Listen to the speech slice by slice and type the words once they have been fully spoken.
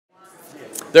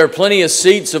There are plenty of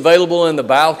seats available in the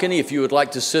balcony if you would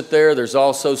like to sit there. There's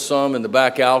also some in the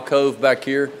back alcove back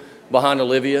here behind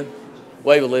Olivia.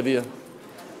 Wave, Olivia.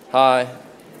 Hi.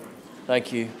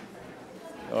 Thank you.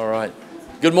 All right.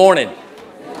 Good morning.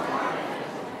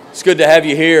 It's good to have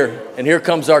you here. And here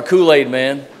comes our Kool-Aid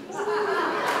man. He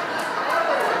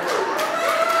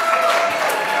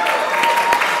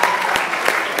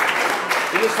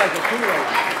looks like a Kool-Aid man.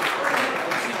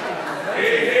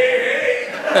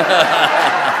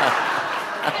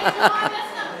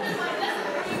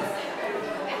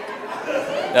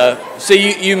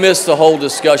 See, you missed the whole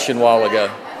discussion a while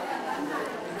ago.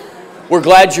 We're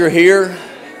glad you're here.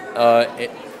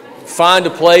 Find a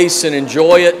place and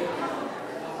enjoy it.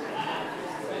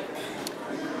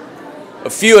 A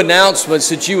few announcements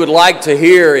that you would like to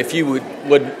hear, if you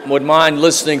would mind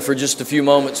listening for just a few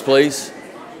moments, please.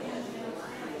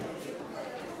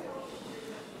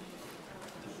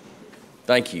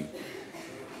 Thank you.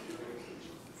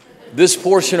 This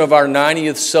portion of our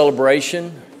 90th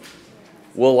celebration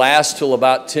will last till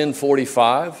about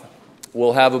 10:45.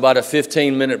 We'll have about a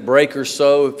 15-minute break or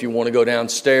so if you want to go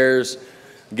downstairs,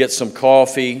 get some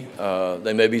coffee.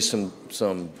 There may be some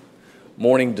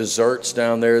morning desserts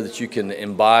down there that you can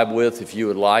imbibe with if you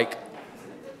would like.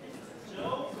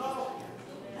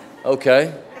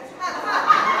 Okay.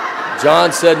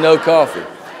 John said no coffee.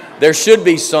 There should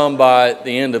be some by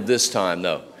the end of this time,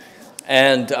 though.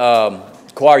 And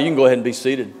choir, you can go ahead and be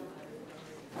seated.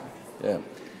 Yeah.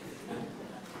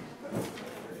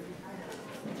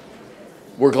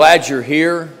 We're glad you're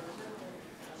here.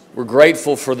 We're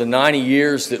grateful for the 90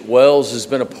 years that Wells has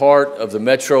been a part of the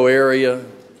metro area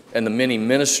and the many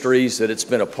ministries that it's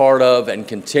been a part of and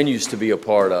continues to be a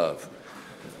part of.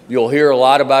 You'll hear a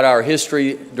lot about our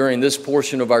history during this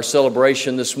portion of our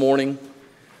celebration this morning.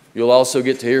 You'll also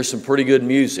get to hear some pretty good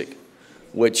music,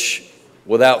 which,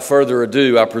 without further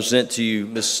ado, I present to you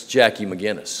Miss Jackie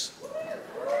McGinnis.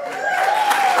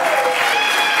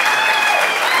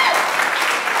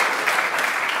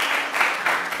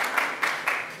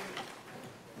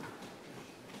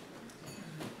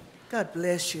 God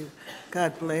bless you.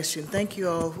 God bless you. And thank you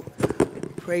all who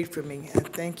prayed for me. And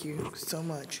thank you so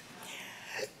much.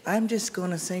 I'm just going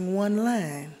to sing one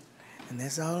line, and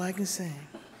that's all I can sing.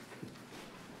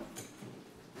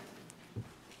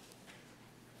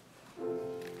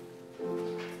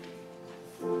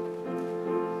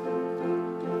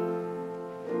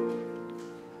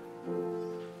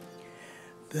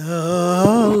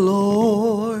 The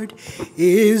Lord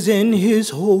is in his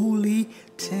holy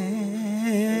temple.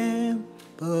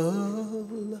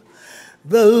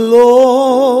 The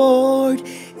Lord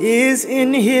is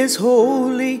in his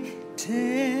holy temple.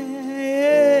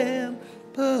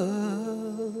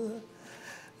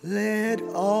 Let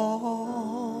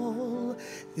all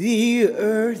the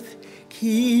earth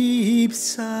keep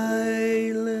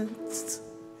silence.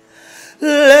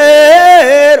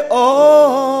 Let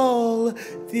all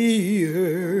the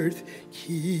earth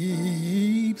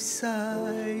keep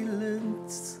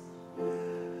silence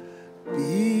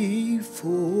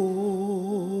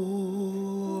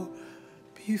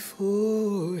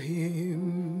before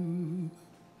him.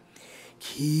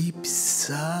 Keep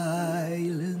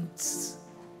silence.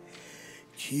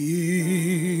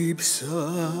 Keep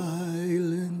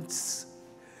silence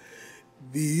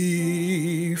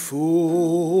before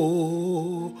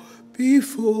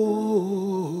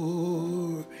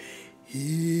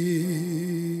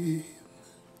him.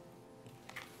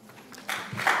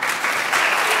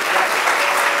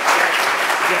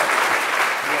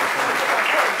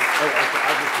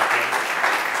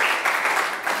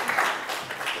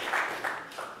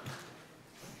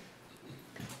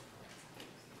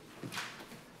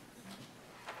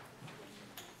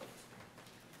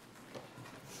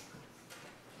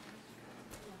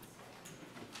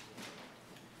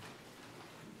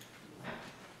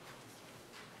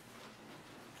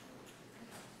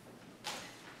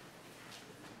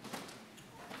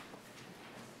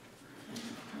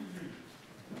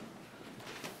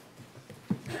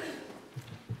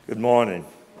 Good morning.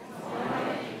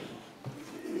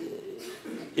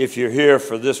 If you're here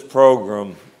for this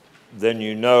program, then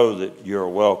you know that you're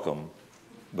welcome,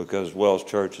 because Wells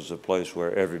Church is a place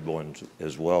where everyone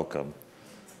is welcome.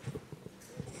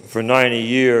 For 90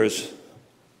 years,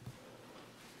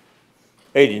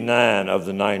 89 of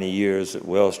the 90 years that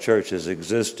Wells Church has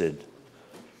existed,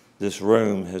 this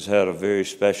room has had a very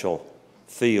special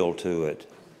feel to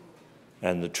it.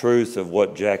 And the truth of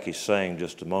what Jackie sang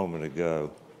just a moment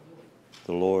ago,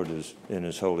 the Lord is in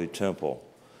his holy temple,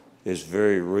 is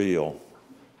very real.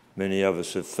 Many of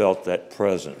us have felt that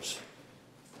presence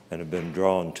and have been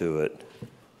drawn to it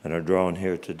and are drawn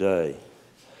here today.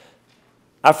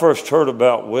 I first heard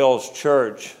about Wells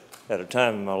Church at a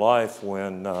time in my life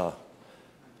when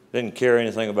didn't care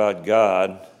anything about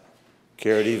God,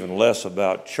 cared even less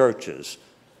about churches.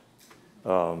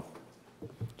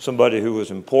 Somebody who was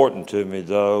important to me,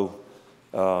 though,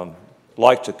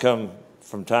 liked to come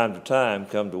from time to time,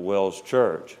 come to Wells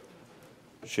Church.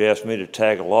 She asked me to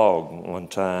tag along one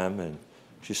time, and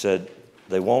she said,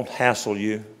 "They won't hassle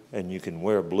you, and you can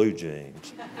wear blue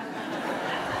jeans."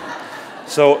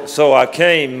 So I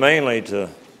came mainly to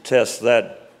test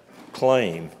that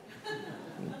claim.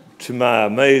 To my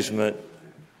amazement,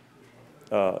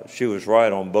 she was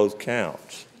right on both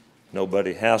counts.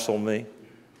 Nobody hassled me,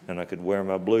 and I could wear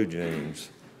my blue jeans.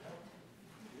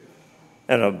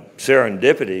 And a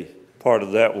serendipity part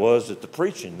of that was that the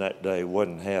preaching that day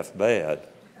wasn't half bad.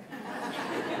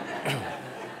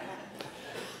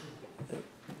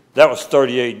 That was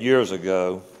 38 years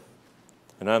ago,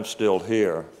 and I'm still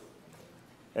here.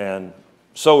 And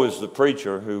so is the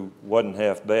preacher who wasn't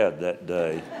half bad that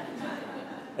day.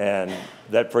 And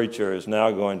that preacher is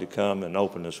now going to come and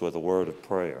open us with a word of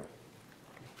prayer.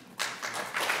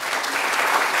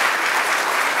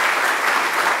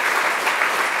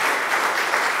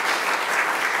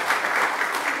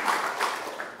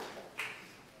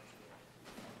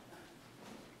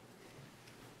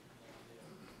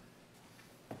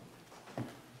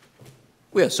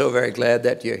 We are so very glad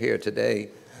that you're here today,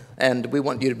 and we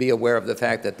want you to be aware of the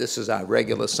fact that this is our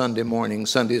regular Sunday morning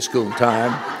Sunday school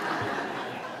time.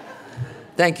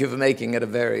 Thank you for making it a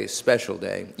very special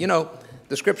day. You know,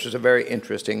 the scriptures are very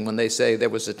interesting when they say there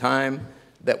was a time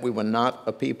that we were not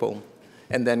a people,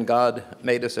 and then God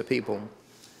made us a people.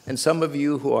 And some of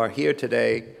you who are here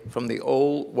today from the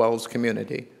old Wells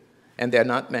community, and they're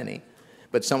not many,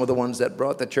 but some of the ones that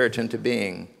brought the church into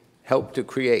being, helped to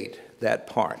create that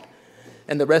part.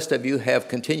 And the rest of you have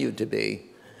continued to be,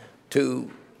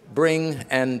 to bring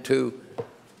and to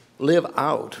live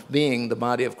out being the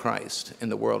body of Christ in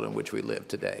the world in which we live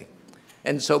today.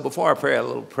 And so before I pray a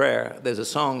little prayer, there's a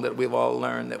song that we've all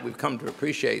learned that we've come to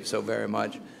appreciate so very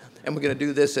much. And we're going to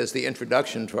do this as the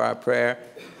introduction to our prayer.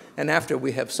 And after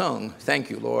we have sung, "Thank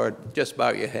you, Lord," just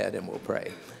bow your head and we'll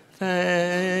pray.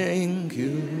 Thank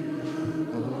you,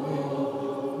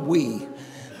 Lord. We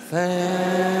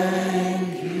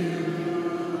thank you,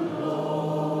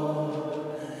 Lord.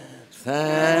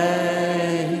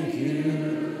 Thank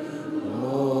you,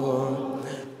 Lord.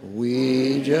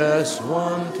 We just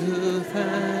want to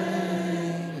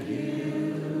thank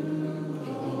you,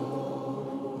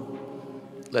 Lord.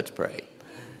 Let's pray.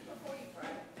 Before you pray,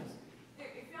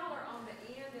 if y'all are on the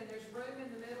end and there's room in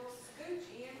the middle, scooch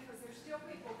in because there's still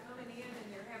people coming in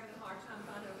and they're having a hard time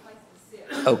finding a place to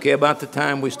sit. Okay, about the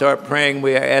time we start praying,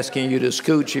 we are asking you to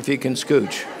scooch if you can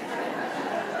scooch.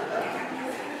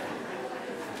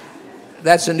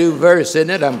 That's a new verse,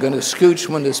 isn't it? I'm going to scooch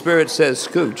when the Spirit says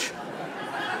scooch.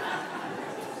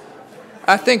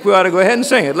 I think we ought to go ahead and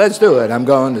sing it. Let's do it. I'm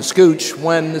going to scooch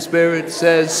when the Spirit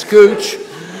says scooch.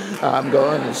 I'm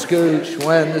going to scooch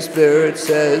when the Spirit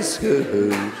says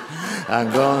scooch. I'm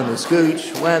going to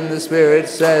scooch when the Spirit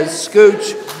says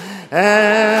scooch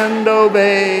and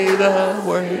obey the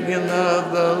working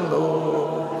of the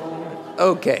Lord.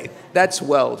 Okay, that's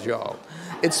Wells, y'all.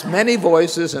 It's many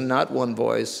voices and not one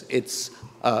voice. It's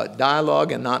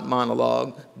dialogue and not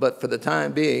monologue. But for the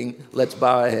time being, let's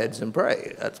bow our heads and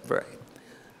pray. Let's pray.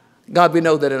 God, we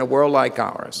know that in a world like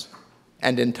ours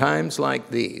and in times like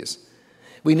these,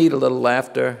 we need a little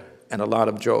laughter and a lot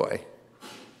of joy.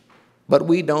 But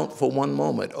we don't for one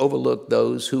moment overlook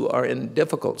those who are in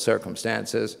difficult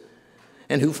circumstances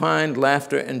and who find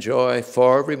laughter and joy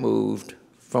far removed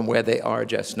from where they are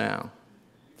just now.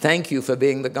 Thank you for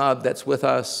being the God that's with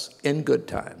us in good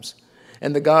times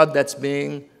and the God that's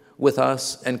being with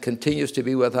us and continues to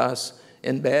be with us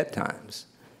in bad times,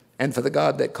 and for the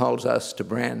God that calls us to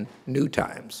brand new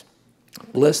times.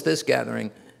 Bless this gathering.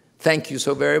 Thank you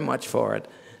so very much for it.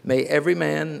 May every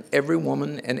man, every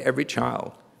woman, and every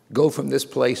child go from this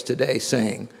place today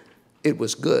saying, it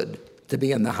was good to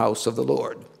be in the house of the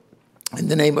Lord. In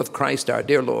the name of Christ, our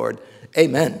dear Lord,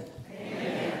 amen.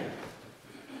 Amen.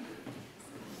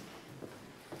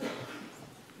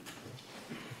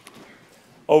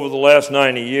 Over the last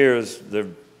 90 years, there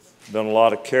have been a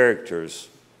lot of characters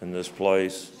in this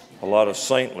place, a lot of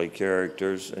saintly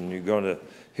characters, and you're going to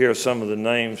hear some of the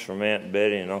names from Aunt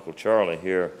Betty and Uncle Charlie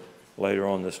here later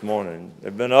on this morning.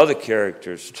 There have been other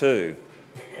characters, too,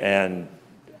 and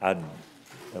I'm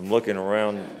looking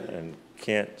around and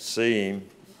can't see him.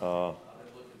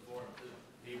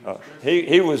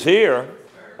 He was here,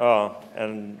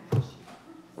 and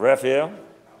Raphael?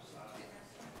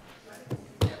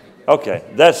 Okay,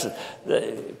 that's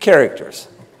the characters.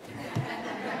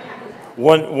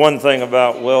 One thing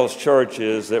about Wells Church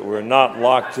is that we're not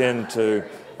locked into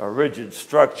a rigid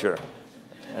structure.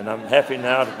 And I'm happy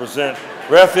now to present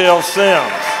Raphael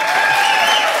Sims.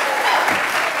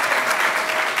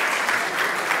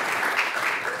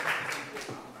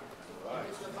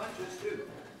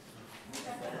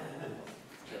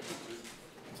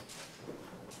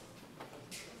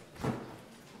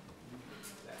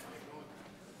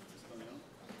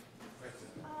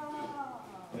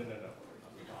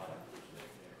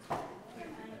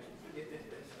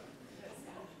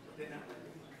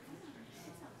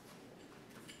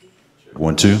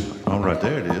 One, two. All right,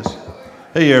 there it is.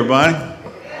 Hey, everybody.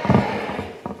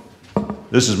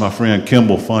 This is my friend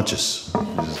Kimball Funches.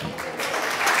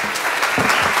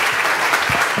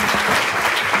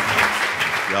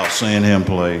 Y'all seeing him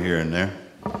play here and there.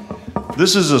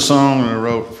 This is a song that I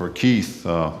wrote for Keith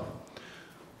a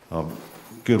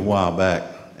good while back,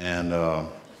 and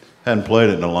hadn't played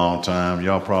it in a long time.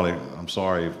 Y'all probably, I'm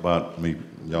sorry about me,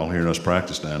 y'all hearing us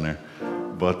practice down there.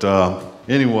 But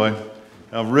anyway,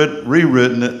 I've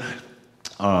rewritten it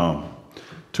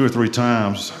 2 or 3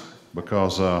 times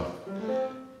because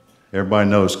everybody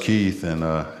knows Keith, and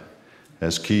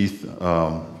as Keith,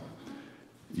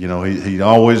 you know, he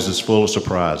always is full of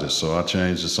surprises. So I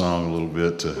changed the song a little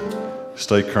bit to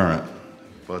stay current.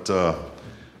 But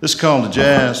this is called The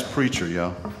Jazz Preacher,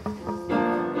 y'all.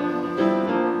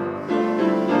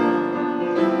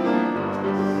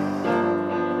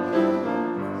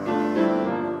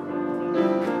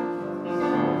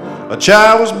 A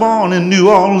child was born in New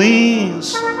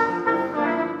Orleans.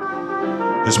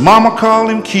 His mama called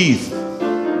him Keith.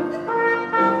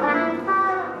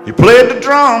 He played the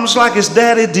drums like his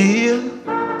daddy did.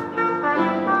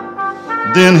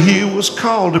 Then he was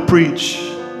called to preach.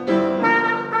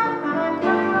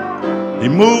 He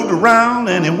moved around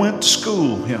and he went to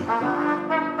school. Yeah.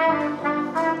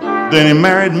 Then he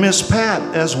married Miss Pat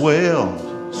as well,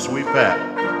 sweet Pat.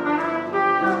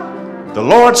 The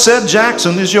Lord said,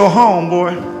 Jackson is your home,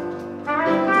 boy,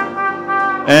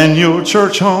 and your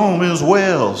church home is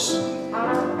Wells.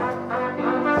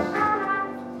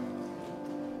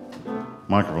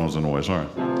 Microphone's in the way, sorry.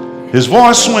 His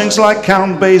voice swings like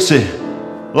Count Basie,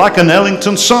 like an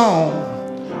Ellington song,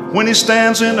 when he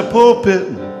stands in the pulpit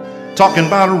talking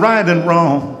about right and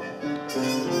wrong.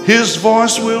 His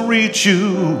voice will reach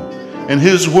you, and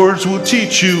his words will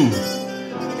teach you.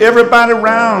 Everybody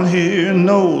around here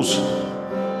knows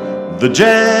the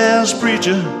jazz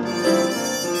preacher,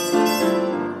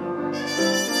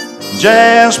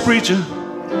 jazz preacher.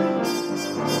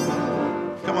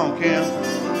 Come on, Ken.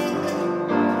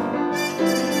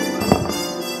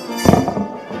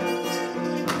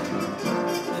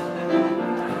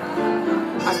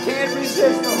 I can't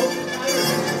resist.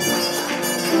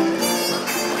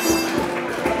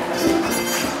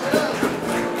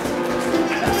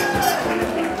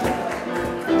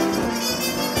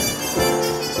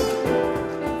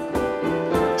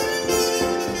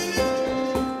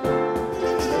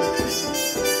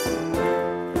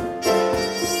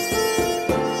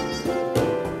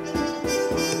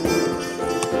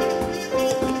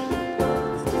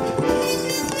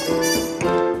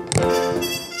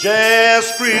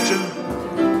 Jazz preacher,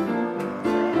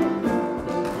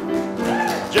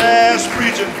 jazz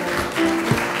preacher.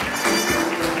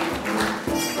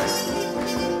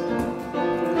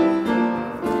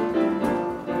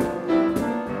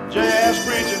 Jazz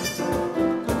preacher.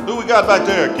 Who we got back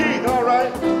there? Keith, all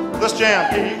right. Let's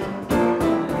jam, Keith.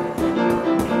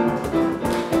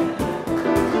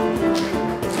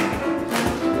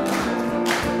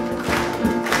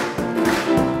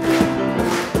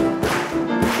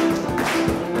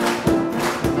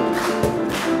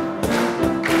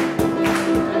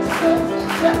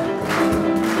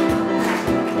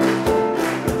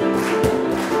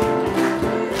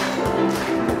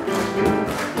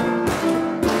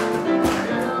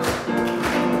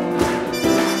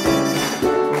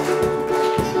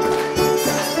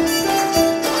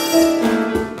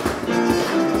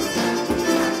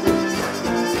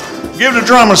 Give the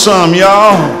drummer some,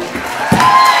 y'all.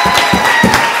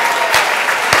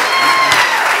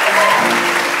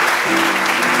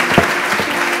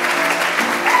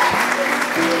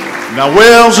 Now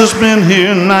Wells has been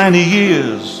here 90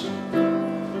 years,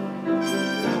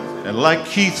 and like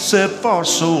Keith said, for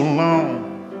so long.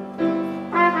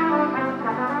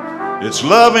 It's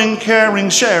loving,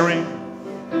 caring, sharing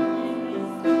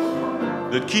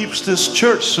that keeps this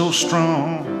church so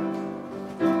strong.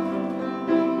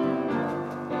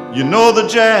 You know the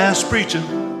jazz preacher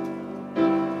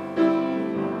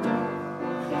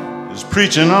is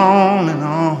preaching on and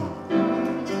on.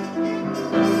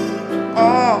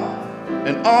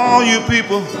 and all you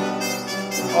people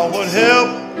are what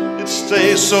helped it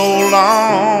stay so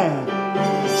long.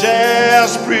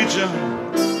 Jazz preacher,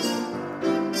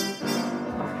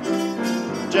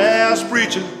 jazz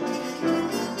preacher.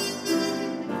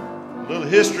 A little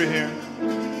history here.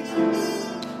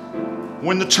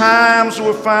 When the times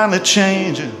were finally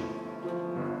changing,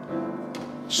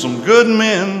 some good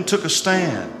men took a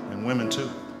stand, and women too.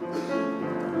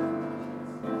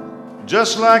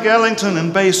 Just like Ellington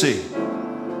and Basie,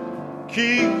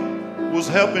 Keith was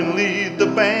helping lead the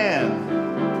band.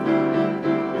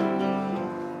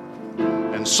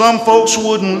 And some folks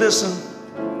wouldn't listen,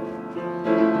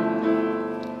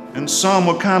 and some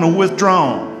were kind of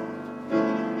withdrawn.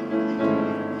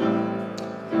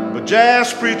 But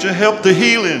jazz preacher helped the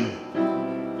healing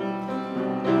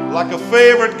like a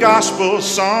favorite gospel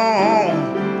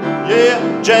song.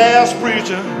 Yeah, jazz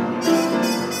preacher,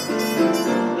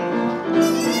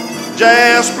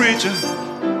 jazz preacher,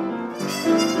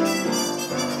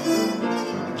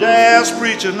 jazz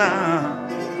preacher now,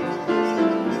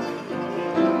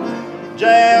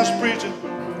 jazz preacher.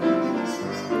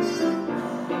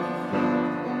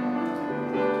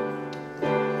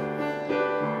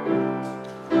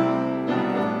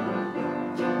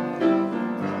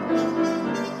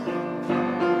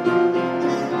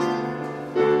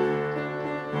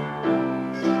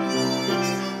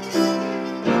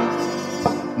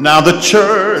 Now the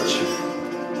church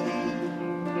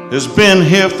has been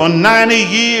here for 90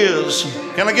 years.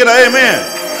 Can I get an amen?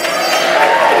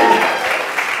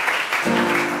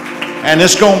 And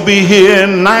it's going to be here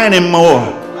 90 more.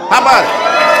 How about it?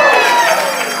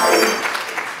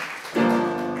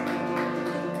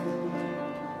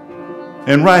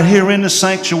 And right here in the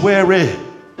sanctuary,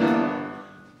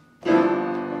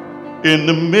 in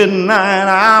the midnight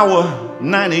hour,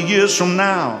 90 years from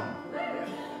now,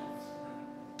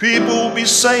 people will be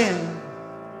saying,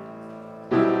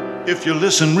 if you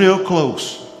listen real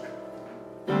close,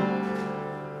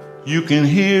 you can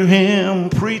hear him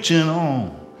preaching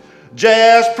on.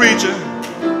 Jazz preacher,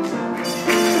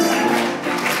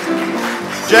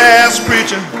 jazz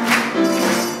preacher,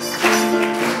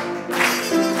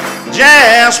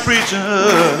 jazz preacher.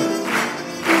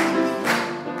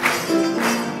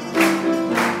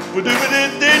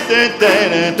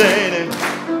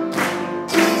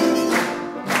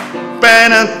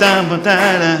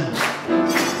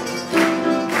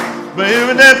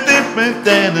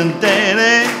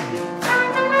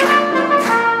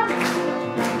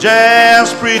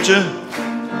 Jazz preacher.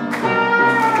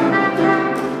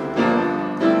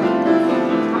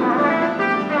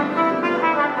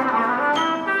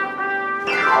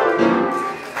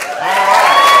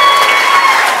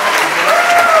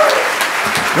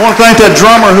 I want to thank that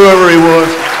drummer, whoever he was.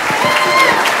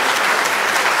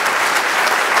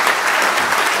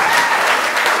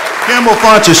 Kimball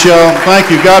Funches, y'all. Thank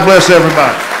you. God bless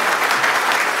everybody.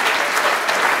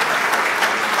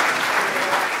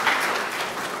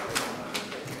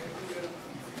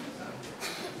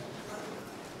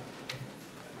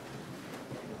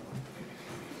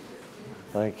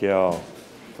 Thank y'all.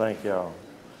 Thank y'all.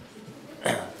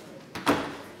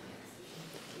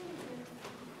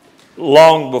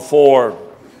 Long before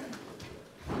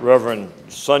Reverend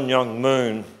Sun Young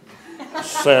Moon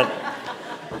sent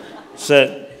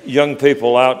young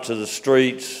people out to the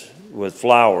streets with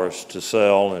flowers to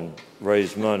sell and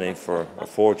raise money for a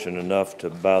fortune enough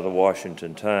to buy the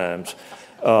Washington Times,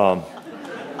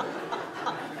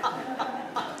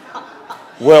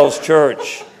 Wells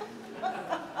Church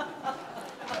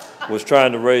was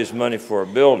trying to raise money for a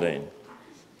building,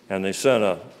 and they sent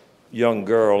a young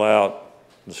girl out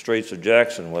in the streets of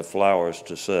Jackson with flowers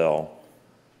to sell.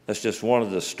 That's just one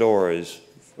of the stories,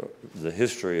 the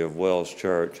history of Wells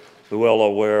Church.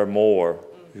 Luella Ware Moore,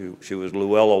 she was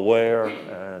Luella Ware,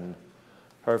 and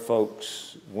her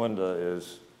folks, Wenda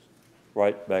is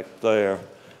right back there.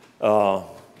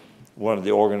 One of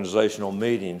the organizational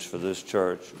meetings for this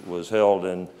church was held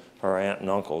in her aunt and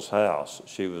uncle's house.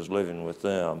 She was living with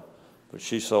them, but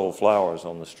she sold flowers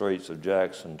on the streets of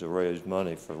Jackson to raise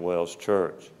money for Wells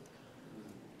Church.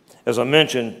 As I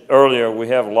mentioned earlier, we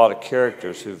have a lot of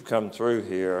characters who've come through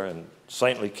here, and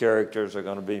saintly characters are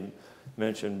going to be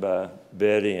mentioned by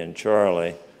Betty and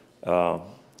Charlie.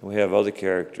 We have other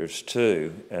characters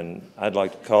too, and I'd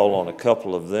like to call on a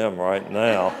couple of them right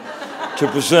now to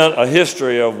present a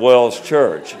history of Wells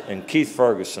Church, and Keith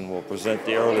Ferguson will present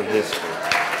the early history.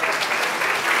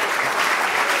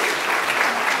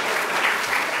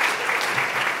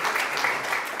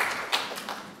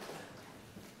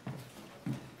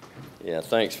 Yeah,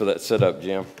 thanks for that setup,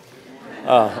 Jim.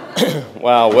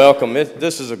 Wow, welcome.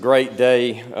 This is a great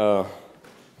day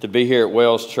to be here at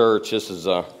Wells Church. This is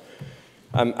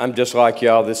I'm just like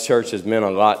y'all. This church has meant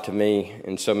a lot to me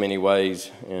in so many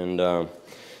ways, and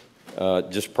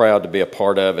just proud to be a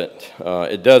part of it.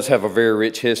 It does have a very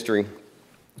rich history.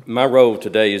 My role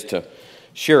today is to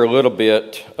share a little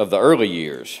bit of the early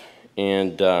years,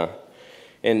 and so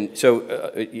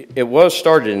it was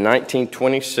started in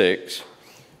 1926.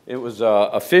 It was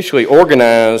officially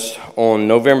organized on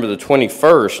November the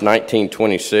 21st,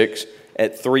 1926,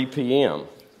 at 3 p.m.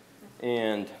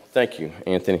 And thank you,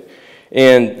 Anthony.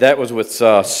 And that was with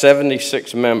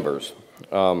 76 members.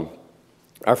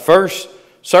 Our first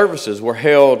services were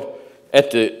held at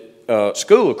the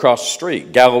school across the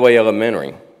street, Galloway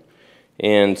Elementary.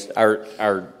 And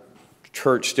our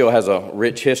church still has a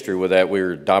rich history with that. We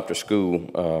were adopted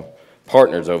school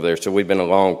partners over there, so we've been a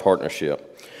long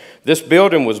partnership. This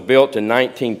building was built in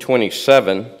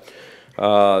 1927.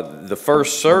 The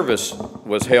first service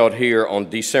was held here on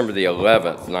December the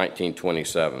 11th,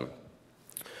 1927.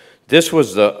 This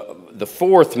was the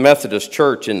fourth Methodist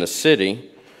church in the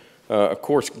city. Of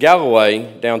course,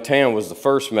 Galloway downtown was the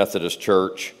first Methodist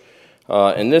church.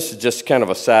 And this is just kind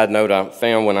of a side note I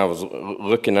found when I was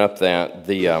looking up that.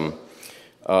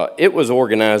 It was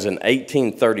organized in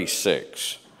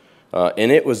 1836,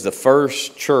 and it was the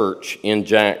first church in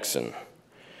Jackson.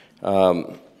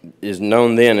 Is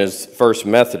known then as First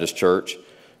Methodist Church.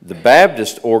 The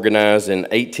Baptists organized in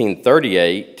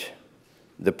 1838,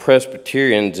 the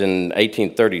Presbyterians in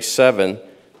 1837,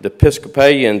 the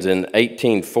Episcopalians in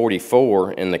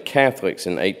 1844, and the Catholics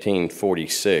in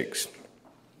 1846.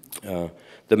 The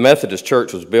Methodist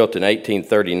Church was built in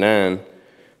 1839,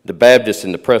 the Baptist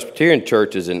and the Presbyterian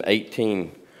churches in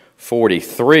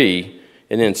 1843,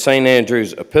 and then St.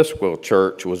 Andrew's Episcopal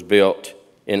Church was built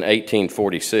in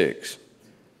 1846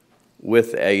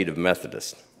 with the aid of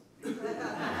Methodists.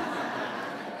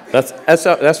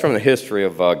 That's from the history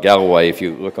of Galloway. If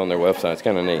you look on their website, it's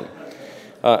kind of neat.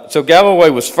 So Galloway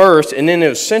was first, and then there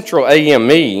was Central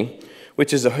AME,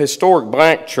 which is a historic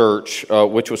black church,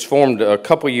 which was formed a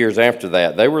couple years after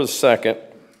that. They were the second.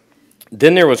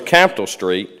 Then there was Capitol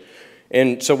Street,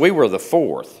 and so we were the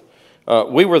fourth.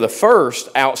 We were the first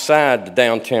outside the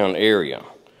downtown area.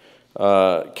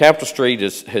 Capitol Street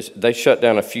they shut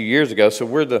down a few years ago, so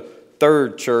we're the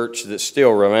third church that's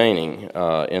still remaining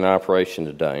in operation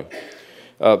today.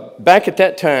 Back at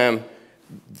that time,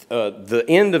 the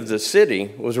end of the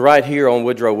city was right here on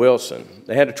Woodrow Wilson.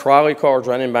 They had a trolley cars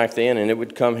running back then, and it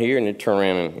would come here and it'd turn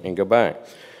around and go back.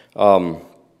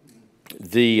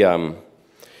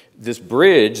 This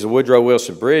bridge, the Woodrow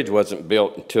Wilson Bridge, wasn't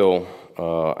built until,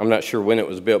 I'm not sure when it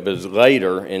was built, but it was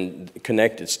later and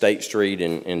connected State Street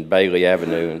and Bailey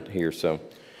Avenue and here. So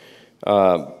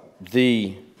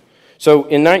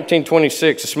in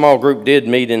 1926, a small group did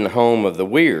meet in the home of the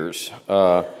Weirs.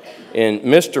 And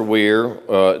Mr. Weir,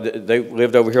 they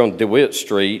lived over here on DeWitt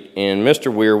Street, and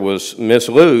Mr. Weir was Miss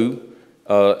Lou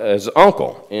as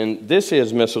uncle. And this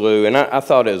is Miss Lou, and I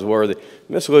thought it was worthy.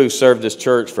 Miss Lou served this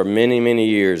church for many, many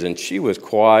years, and she was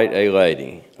quite a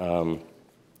lady,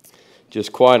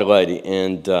 just quite a lady.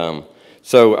 And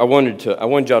so I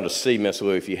wanted y'all to see Miss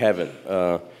Lou if you haven't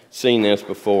seen this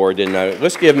before, didn't know.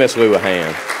 Let's give Miss Lou a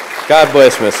hand. God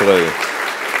bless Miss Lou.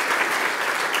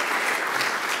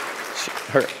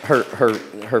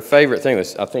 Her favorite thing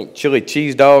was, I think, chili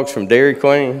cheese dogs from Dairy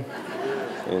Queen.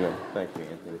 You know, thank you,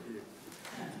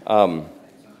 Anthony.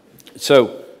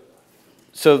 So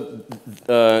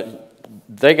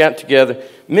they got together.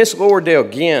 Miss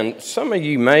Lordell Ginn, some of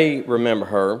you may remember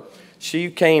her. She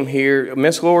came here.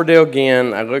 Miss Lordell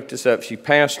Ginn, I looked this up. She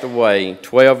passed away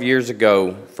 12 years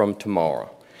ago from tomorrow.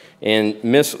 And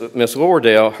Miss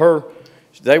Lordell,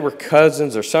 they were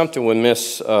cousins or something with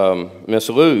Miss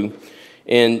Lou.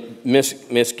 And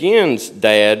Miss Ginn's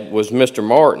dad was Mr.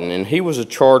 Martin, and he was a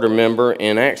charter member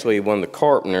and actually one of the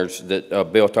carpenters that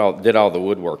did all the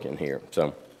woodworking here.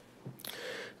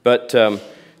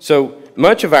 So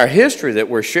much of our history that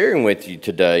we're sharing with you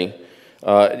today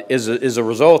is a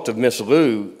result of Miss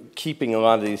Lou keeping a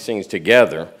lot of these things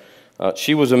together.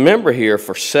 She was a member here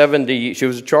for 70. She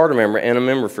was a charter member and a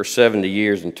member for 70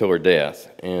 years until her death.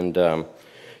 And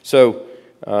so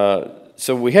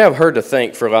we have her to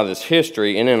thank for a lot of this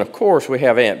history. And then, of course, we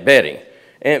have Aunt Betty.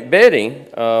 Aunt Betty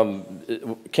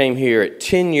came here at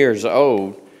 10 years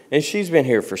old, and she's been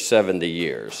here for 70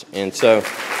 years. And so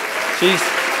she's...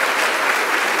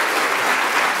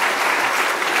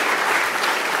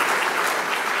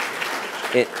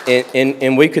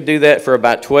 And we could do that for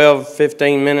about 12,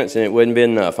 15 minutes, and it wouldn't be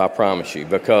enough, I promise you,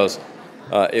 because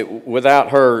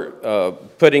without her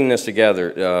putting this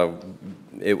together,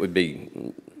 it would be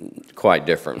quite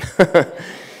different.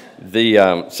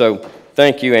 So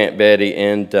Thank you, Aunt Betty.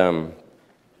 And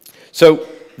so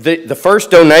the first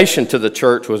donation to the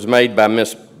church was made by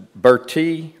Miss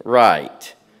Bertie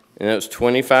Wright, and it was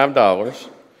 $25.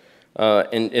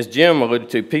 And as Jim alluded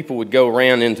to, people would go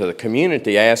around into the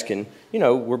community asking, you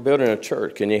know, we're building a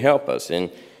church, can you help us?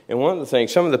 And one of the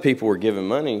things, some of the people were giving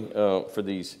money for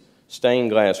these stained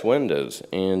glass windows.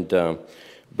 And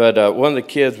but one of the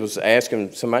kids was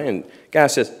asking somebody, and the guy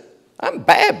says, I'm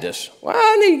Baptist. Well,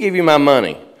 I need to give you my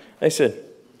money. They said,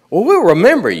 well, we'll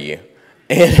remember you.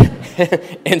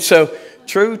 And so,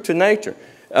 true to nature.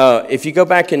 If you go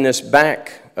back in this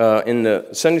in the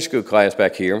Sunday school class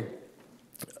back here,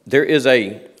 there is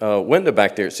a window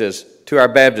back there that says, to our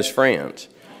Baptist friends.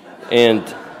 And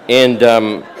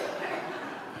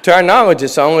to our knowledge,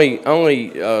 it's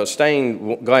only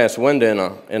stained glass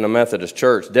window in a Methodist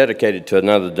church dedicated to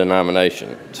another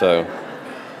denomination. So,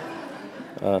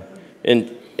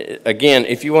 and again,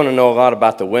 if you want to know a lot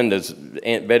about the windows,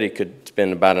 Aunt Betty could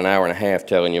spend about an hour and a half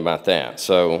telling you about that.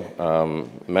 So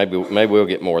maybe we'll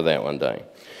get more of that one day.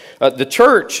 The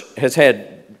church has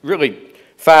had really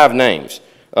 5 names.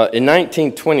 In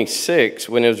 1926,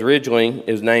 when it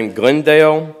was named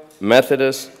Glendale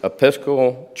Methodist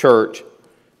Episcopal Church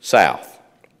South.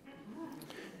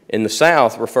 And the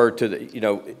South referred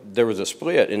to there was a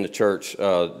split in the church.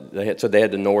 They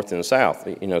had the North and the South,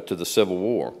 to the Civil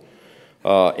War.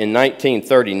 In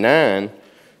 1939,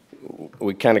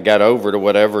 we kind of got over to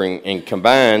whatever and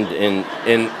combined, and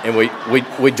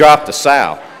we dropped the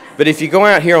South. But if you go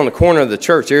out here on the corner of the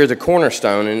church, there is a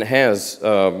cornerstone, and it has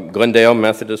Glendale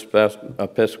Methodist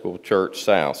Episcopal Church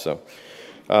South.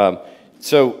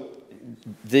 So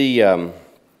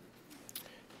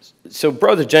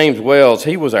Brother James Wells,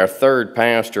 he was our 3rd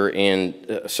pastor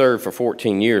and served for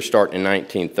 14 years, starting in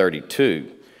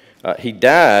 1932. He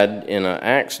died in a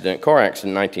car accident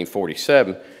in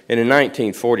 1947, and in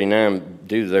 1949,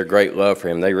 due to their great love for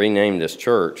him, they renamed this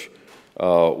church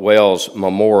Wells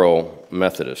Memorial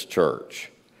Methodist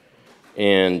Church.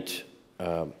 And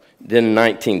then in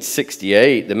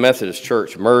 1968, the Methodist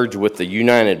Church merged with the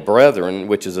United Brethren,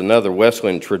 which is another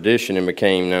Wesleyan tradition, and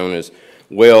became known as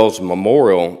Wells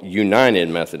Memorial United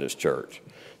Methodist Church.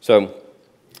 So,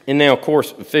 and now, of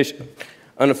course,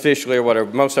 unofficially or whatever,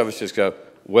 most of us just go,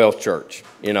 Wells Church,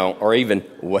 or even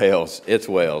Wells. It's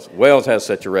Wells. Wells has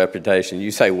such a reputation.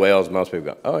 You say Wells, most people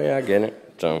go, oh, yeah, I get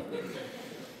it. So,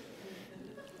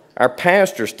 our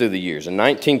pastors through the years. In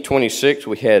 1926,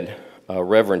 we had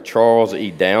Reverend Charles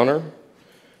E. Downer.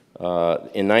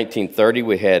 In 1930,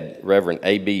 we had Reverend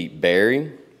A.B.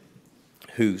 Berry,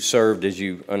 who served, as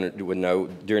you would know,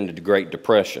 during the Great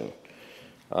Depression.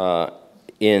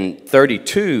 In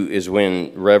 32 is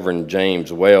when Reverend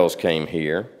James Wells came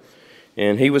here,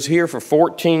 and he was here for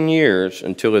 14 years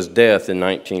until his death in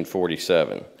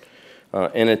 1947.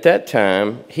 And at that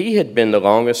time, he had been the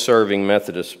longest-serving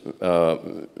Methodist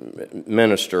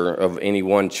minister of any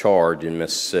one charge in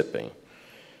Mississippi.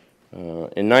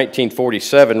 In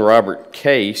 1947, Robert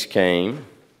Case came,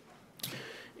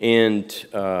 and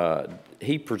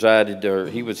he presided, or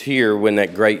he was here when the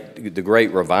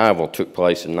great revival took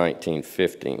place in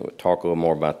 1950. We'll talk a little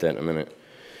more about that in a minute.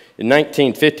 In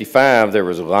 1955, there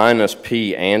was Linus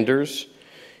P. Anders.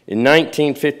 In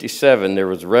 1957, there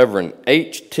was Reverend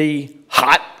H.T.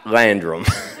 Hot Landrum.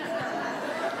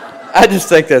 I just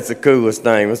think that's the coolest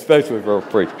name, especially for a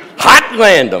preacher. Hot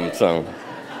Landrum, so.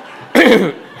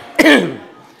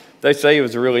 They say he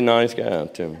was a really nice guy,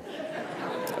 too.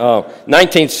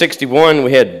 1961,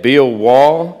 we had Bill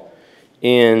Wall.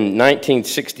 In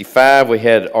 1965, we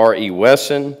had R.E.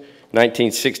 Wesson.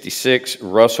 1966,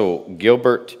 Russell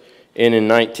Gilbert. And in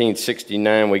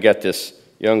 1969, we got this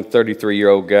young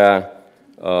 33-year-old guy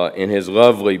and his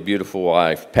lovely, beautiful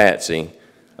wife, Patsy.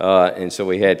 And so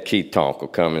we had Keith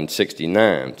Tonkel come in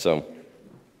 69. So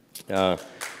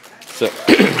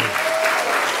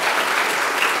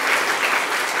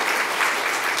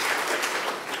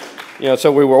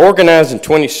so we were organized in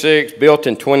 26, built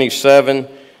in 27,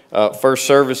 first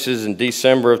services in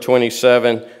December of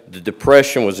 27. The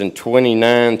Depression was in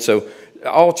 29, so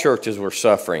all churches were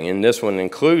suffering, and this one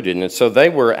included. And so they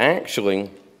were actually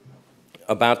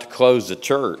about to close the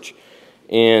church.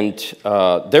 And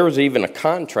there was even a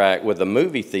contract with a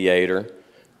movie theater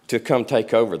to come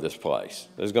take over this place.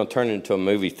 It was going to turn it into a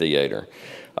movie theater.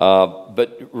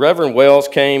 But Reverend Wells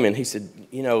came, and he said,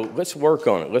 let's work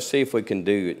on it. Let's see if we can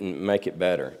do it and make it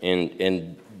better.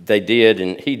 And they did,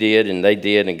 and he did, and they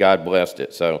did, and God blessed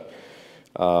it. So,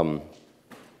 and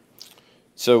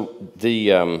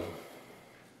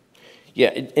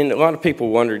a lot of people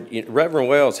wondered, Reverend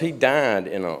Wells, he died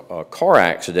in a car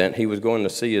accident. He was going to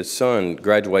see his son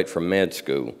graduate from med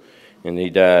school. and he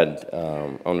died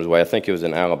on his way. I think it was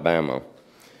in Alabama.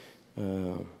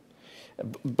 I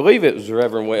believe it was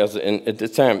Reverend Wells, and at the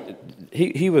time,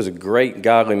 he was a great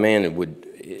godly man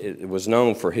and was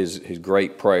known for his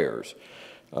great prayers.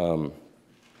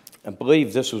 I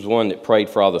believe this was one that prayed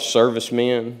for all the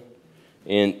servicemen,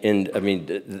 and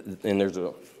there's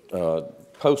a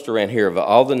poster around here of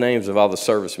all the names of all the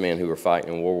servicemen who were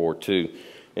fighting in World War II,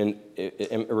 and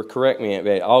correct me, Aunt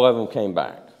Betty, all of them came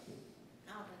back.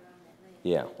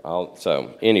 Yeah,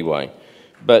 so anyway,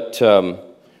 but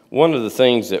one of the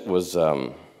things that was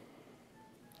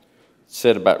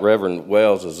said about Reverend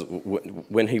Wells is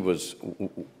when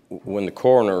the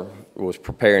coroner was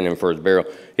preparing him for his burial,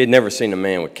 he'd never seen a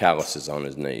man with calluses on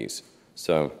his knees.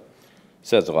 So it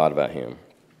says a lot about him.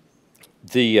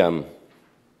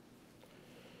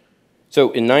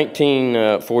 So in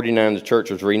 1949, the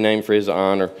church was renamed for his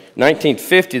honor.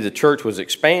 1950, the church was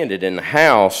expanded, and the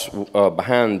house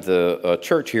behind the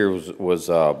church here was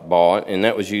bought, and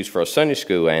that was used for a Sunday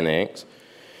school annex.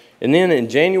 And then in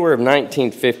January of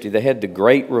 1950, they had the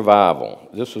Great Revival.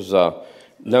 This was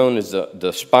known as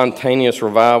the spontaneous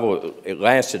revival. It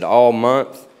lasted all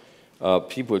month.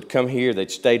 People would come here.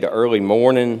 They'd stay to early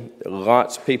morning.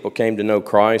 Lots of people came to know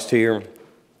Christ here.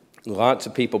 Lots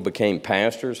of people became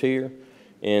pastors here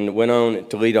and went on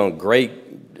to lead on great,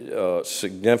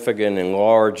 significant, and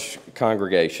large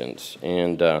congregations.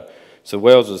 And so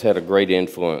Wells has had a great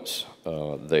influence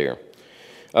there.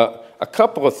 A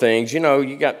couple of things,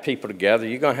 you got people together,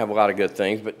 you're going to have a lot of good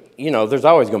things, but, there's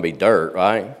always going to be dirt,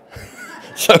 right?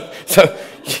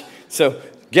 So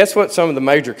guess what some of the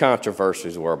major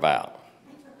controversies were about?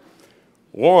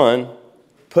 One,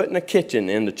 putting a kitchen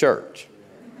in the church,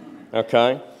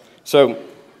 okay? So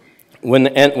when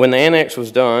the annex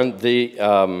was done,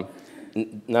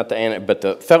 not the annex, but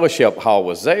the fellowship hall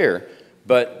was there,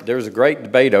 but there was a great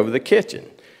debate over the kitchen.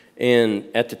 And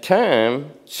at the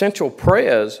time, Central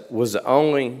Pres was the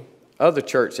only other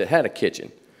church that had a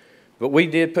kitchen. But we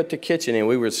did put the kitchen in.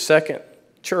 We were the second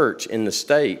church in the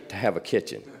state to have a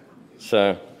kitchen.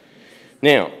 So,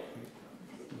 now,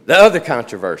 the other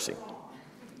controversy,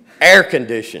 air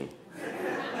conditioning.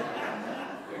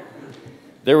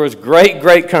 There was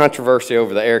great controversy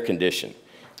over the air conditioning.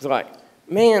 It's like,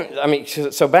 man,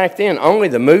 so back then, only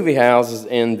the movie houses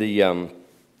and the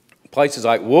places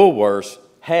like Woolworths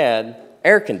had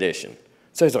air conditioning.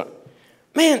 So he's like,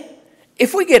 man,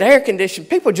 if we get air conditioning,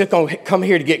 people are just going to come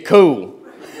here to get cool.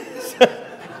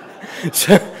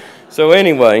 So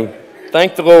anyway,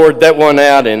 thank the Lord that won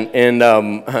out,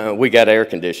 and we got air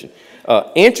conditioning.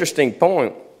 Interesting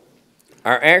point,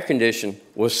 our air conditioning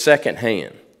was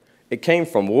secondhand. It came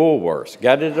from Woolworths.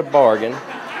 Got it at a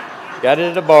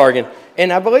bargain.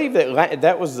 And I believe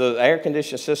that was the air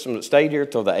conditioning system that stayed here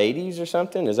till the 80s or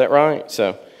something. Is that right?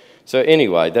 So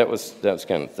anyway, that was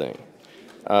kind of thing.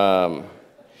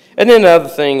 And then the other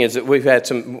thing is that we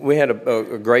had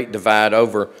a great divide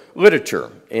over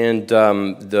literature. And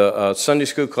the Sunday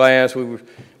school class, we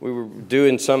were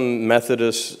doing some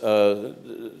Methodist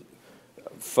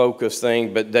focus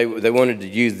thing, but they wanted to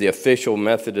use the official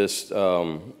Methodist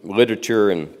literature,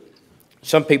 and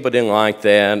some people didn't like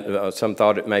that. Some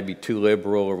thought it may be too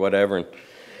liberal or whatever. And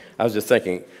I was just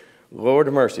thinking, Lord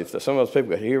have mercy, if some of those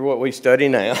people could hear what we study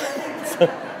now.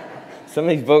 Some of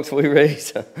these books we read.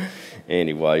 So,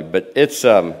 anyway, but it's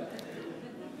and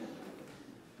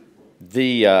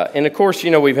of course,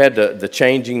 we've had the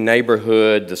changing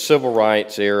neighborhood, the civil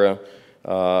rights era, a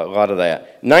lot of that.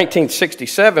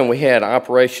 1967, we had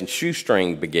Operation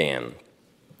Shoestring began.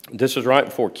 This was right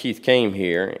before Keith came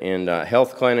here, and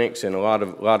health clinics and a lot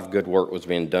of good work was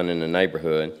being done in the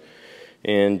neighborhood.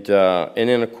 And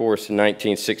then, of course, in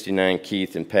 1969,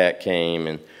 Keith and Pat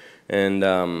came, and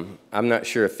I'm not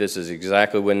sure if this is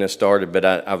exactly when this started, but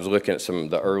I was looking at some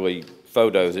of the early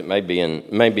photos. It may be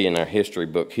in our history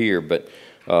book here, but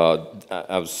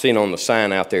I was seeing on the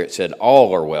sign out there, it said,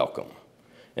 "All are welcome."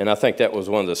 And I think that was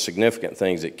one of the significant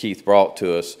things that Keith brought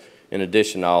to us, in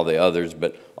addition to all the others,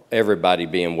 but everybody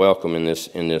being welcome in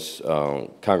this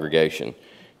congregation.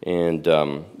 And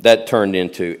that turned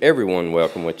into everyone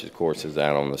welcome, which, of course, is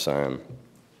out on the sign.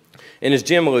 And as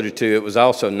Jim alluded to, it was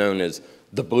also known as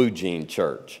the Blue Jean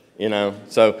Church,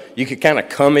 So you could kind of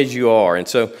come as you are. And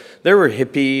so there were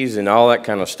hippies and all that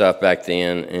kind of stuff back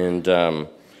then. And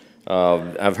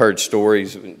I've heard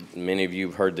stories, many of you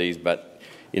have heard these, but,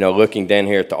 looking down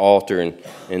here at the altar and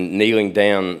kneeling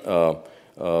down,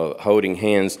 holding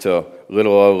hands to a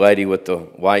little old lady with the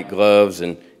white gloves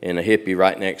and a hippie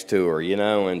right next to her,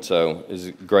 and so it's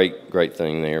a great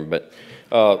thing there. But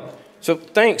so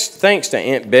thanks to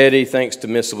Aunt Betty, thanks to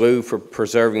Miss Lou for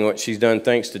preserving what she's done,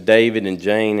 thanks to David and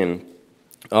Jane and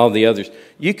all the others.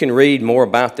 You can read more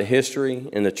about the history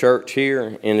in the church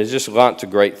here, and there's just lots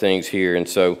of great things here. And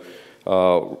so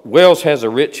Wells has a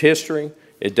rich history.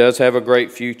 It does have a great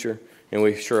future, and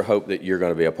we sure hope that you're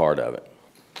going to be a part of it.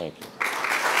 Thank you.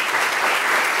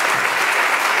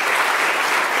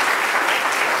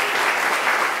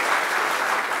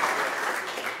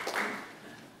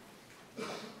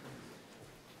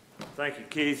 Thank you,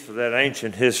 Keith, for that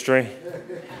ancient history.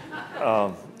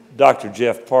 Dr.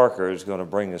 Jeff Parker is going to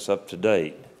bring us up to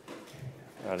date.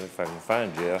 I don't know if I can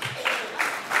find Jeff.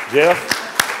 Jeff?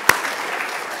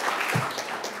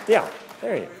 Yeah,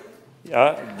 there you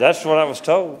go. That's what I was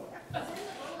told.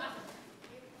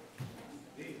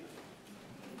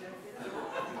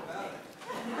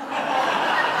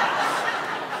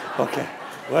 Okay,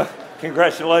 well,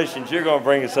 congratulations. You're going to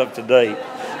bring us up to date.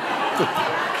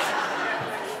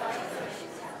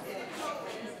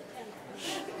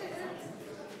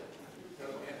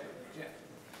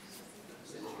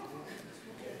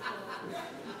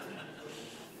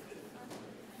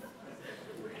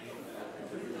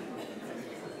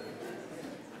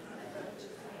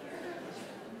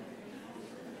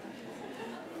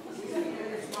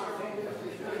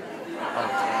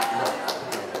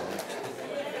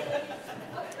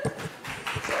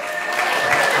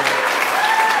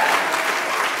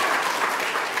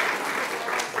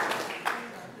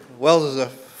 Wells is a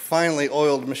finely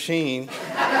oiled machine.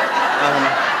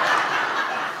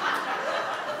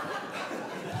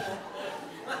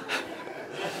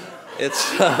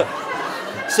 It's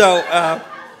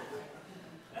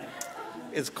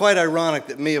quite ironic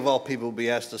that me, of all people, will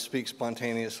be asked to speak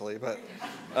spontaneously. But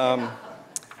let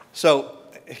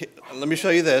me show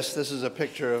you this. This is a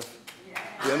picture of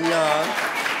Jim Young.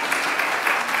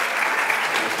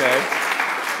 Okay.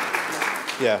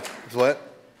 Yeah. What?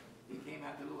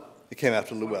 He came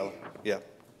after Llewellyn. Yeah.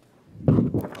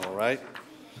 All right.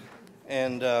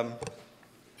 And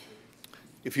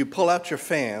if you pull out your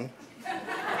fan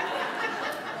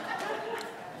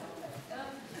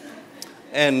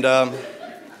and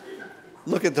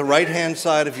look at the right-hand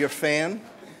side of your fan,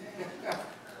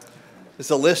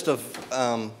 it's a list of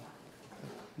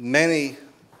many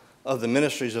of the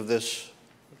ministries of this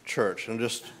church. And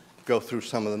just go through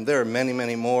some of them. There are many,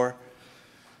 many more.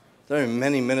 There are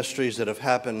many ministries that have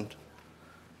happened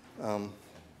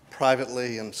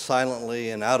privately and silently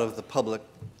and out of the public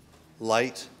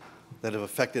light that have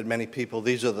affected many people.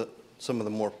 These are some of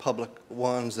the more public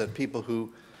ones that people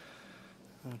who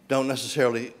don't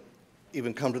necessarily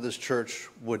even come to this church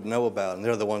would know about. And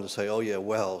they're the ones that say, oh yeah,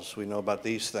 Wells, we know about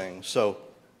these things. So,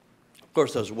 of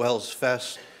course, there's Wells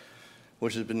Fest,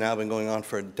 which has now been going on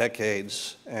for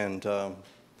decades and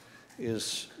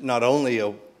is not only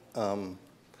a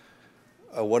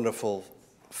wonderful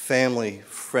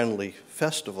family-friendly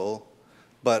festival,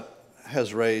 but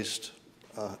has raised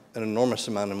an enormous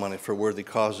amount of money for worthy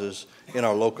causes in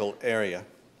our local area.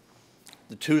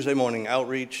 The Tuesday morning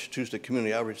outreach, Tuesday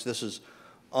community outreach, this is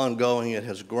ongoing. It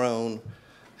has grown,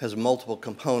 has multiple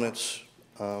components,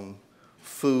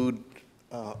 food,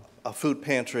 a food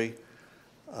pantry,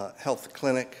 health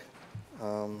clinic.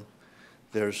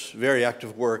 There's very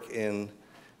active work in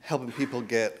helping people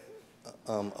get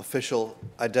official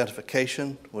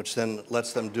identification, which then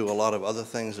lets them do a lot of other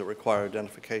things that require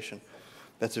identification.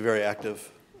 That's a very active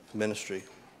ministry.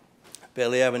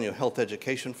 Bailey Avenue Health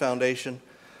Education Foundation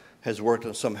has worked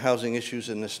on some housing issues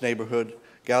in this neighborhood.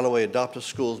 Galloway Adoptive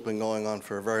School has been going on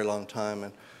for a very long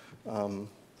time, and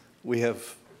we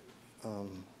have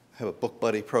a book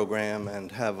buddy program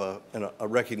and have a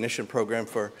recognition program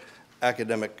for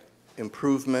academic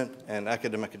improvement and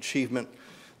academic achievement.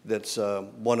 That's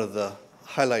one of the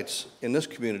highlights in this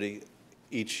community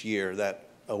each year, that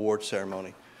award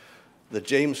ceremony. The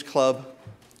James Club,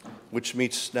 which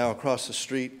meets now across the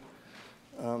street.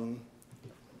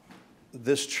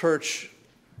 This church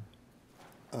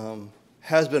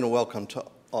has been a welcome to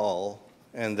all,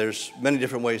 and there's many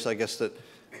different ways, I guess,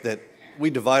 that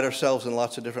we divide ourselves in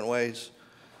lots of different ways,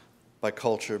 by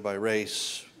culture, by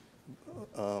race,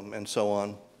 and so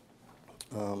on.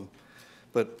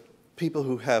 But people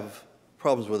who have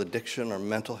problems with addiction or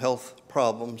mental health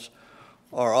problems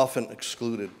are often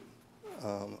excluded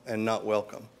and not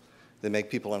welcome. They make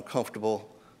people uncomfortable.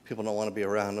 People don't want to be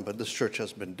around them, but this church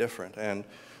has been different. And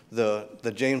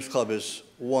the James Club is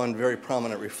one very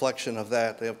prominent reflection of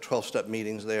that. They have 12-step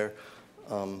meetings there,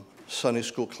 Sunday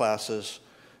school classes,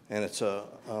 and it's a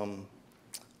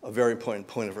very important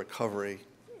point of recovery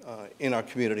in our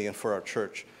community and for our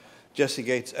church. Jesse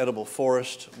Gates Edible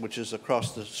Forest, which is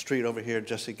across the street over here.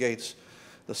 Jesse Gates,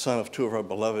 the son of two of our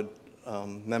beloved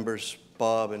members,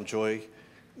 Bob and Joy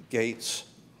Gates,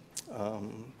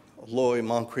 Loy,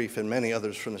 Moncrief, and many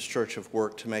others from this church have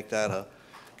worked to make that a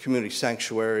community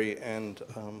sanctuary and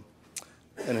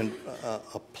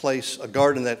a place, a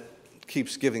garden that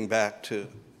keeps giving back to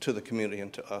the community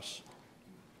and to us.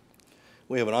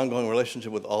 We have an ongoing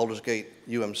relationship with Aldersgate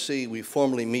UMC. We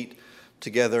formally meet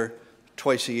together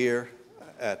twice a year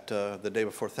at the day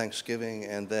before Thanksgiving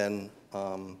and then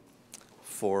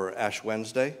for Ash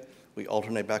Wednesday. We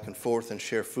alternate back and forth and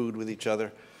share food with each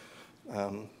other.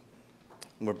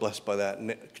 We're blessed by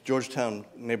that. Georgetown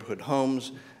Neighborhood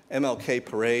Homes, MLK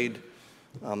Parade.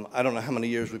 I don't know how many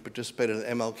years we participated in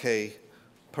the MLK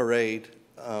Parade,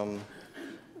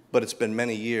 but it's been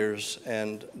many years,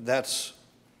 and that's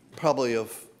probably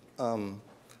when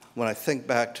I think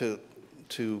back to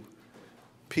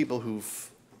people who've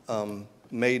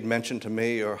made mention to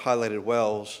me or highlighted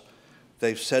Wells,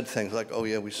 they've said things like, "Oh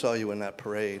yeah, we saw you in that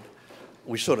parade."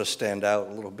 We sort of stand out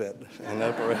a little bit in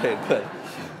that parade, but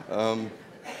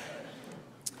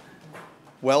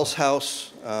Wells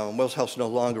House no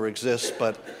longer exists,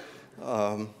 but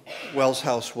Wells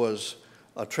House was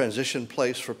a transition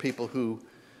place for people who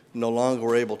no longer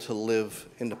were able to live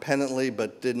independently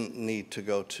but didn't need to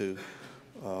go to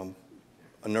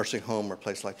a nursing home or a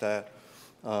place like that.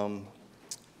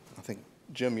 I think,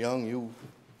 Jim Young, you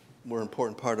were an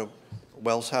important part of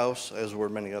Wells House, as were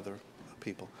many other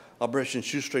people. Operation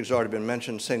Shoestrings already been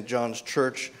mentioned. St. John's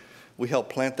Church, we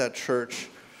helped plant that church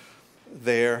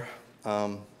there.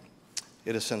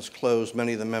 It has since closed.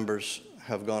 Many of the members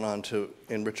have gone on to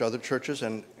enrich other churches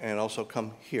and also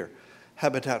come here.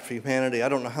 Habitat for Humanity, I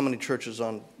don't know how many churches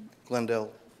on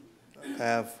Glendale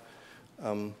have.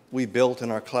 We built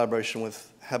in our collaboration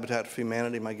with Habitat for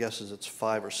Humanity, my guess is it's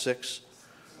 5 or 6,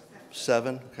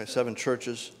 7, okay, 7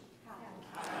 churches.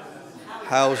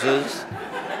 Houses.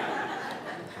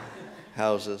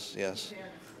 Houses, yes.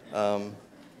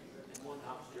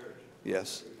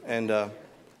 Yes, and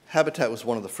Habitat was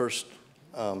one of the first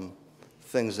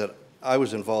things that I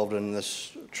was involved in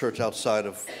this church outside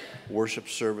of worship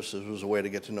services. It was a way to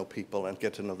get to know people and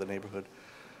get to know the neighborhood.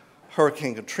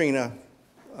 Hurricane Katrina,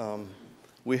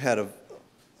 we had a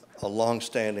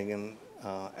long-standing and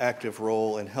active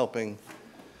role in helping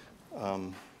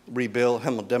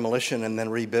rebuild, demolition and then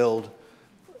rebuild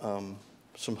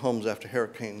some homes after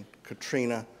Hurricane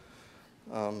Katrina.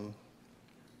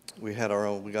 We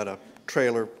got a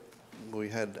trailer we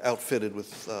had outfitted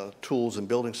with tools and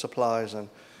building supplies, and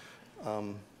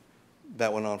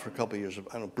that went on for a couple of years.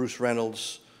 I know Bruce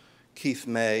Reynolds, Keith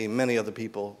May, many other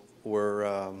people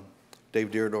were,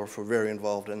 Dave Deerdorf were very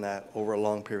involved in that over a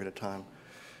long period of time.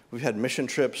 We've had mission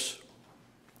trips.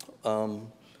 The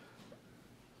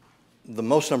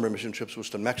most number of mission trips was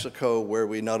to Mexico, where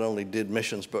we not only did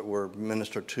missions, but were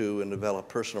ministered to and developed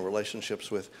personal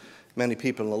relationships with many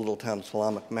people in the little town of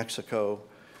Tlaloc, Mexico,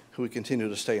 who we continue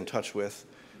to stay in touch with.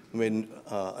 We made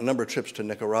a number of trips to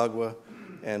Nicaragua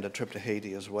and a trip to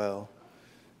Haiti as well.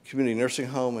 Community nursing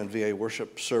home and VA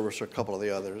worship service are a couple of the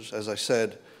others. As I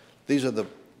said, these are the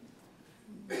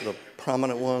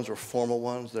prominent ones or formal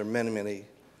ones. There are many, many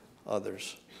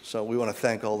others. So we want to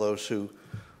thank all those who,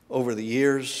 over the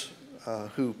years,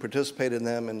 who participated in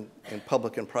them in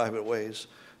public and private ways,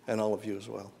 and all of you as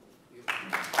well.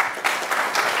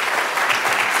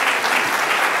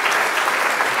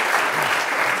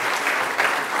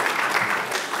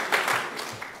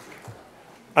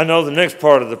 I know the next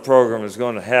part of the program is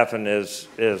going to happen as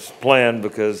planned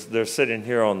because they're sitting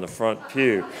here on the front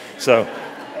pew. So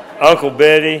Uncle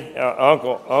Betty, Aunt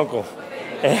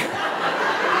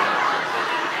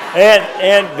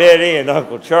Betty and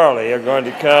Uncle Charlie are going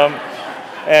to come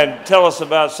and tell us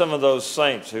about some of those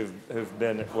saints who've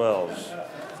been at Wells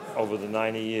over the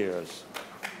 90 years.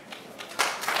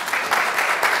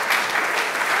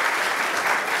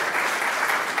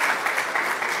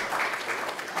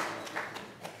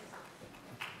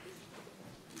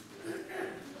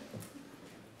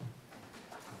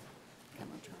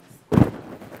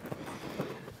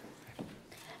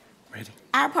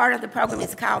 Our part of the program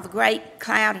is called The Great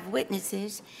Cloud of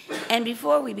Witnesses. And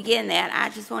before we begin that, I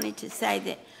just wanted to say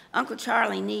that Uncle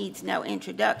Charlie needs no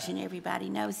introduction. Everybody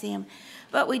knows him.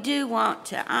 But we do want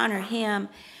to honor him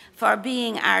for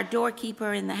being our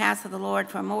doorkeeper in the house of the Lord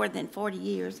for more than 40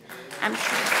 years. I'm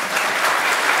sure.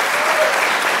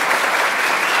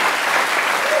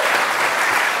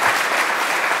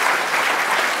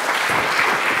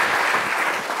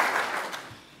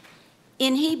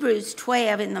 In Hebrews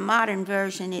 12, in the modern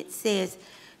version, it says,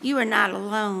 "You are not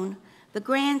alone. The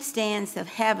grandstands of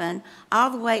heaven,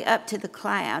 all the way up to the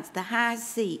clouds, the high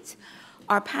seats,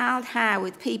 are piled high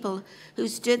with people who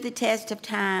stood the test of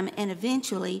time and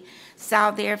eventually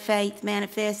saw their faith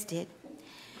manifested.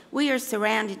 We are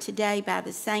surrounded today by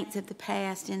the saints of the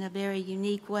past in a very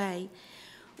unique way.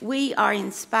 We are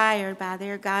inspired by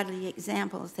their godly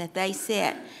examples that they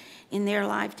set in their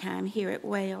lifetime here at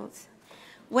Wales.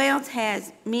 Wales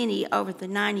has many over the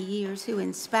 90 years who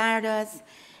inspired us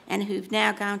and who've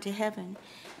now gone to heaven.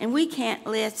 And we can't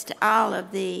list all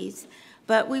of these,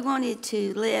 but we wanted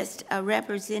to list a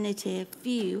representative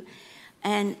few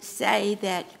and say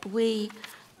that we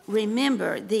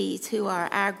remember these who are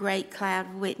our great cloud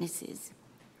of witnesses.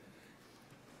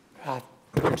 I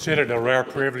consider it a rare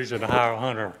privilege and a high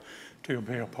honor to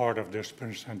be a part of this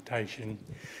presentation.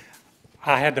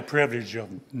 I had the privilege of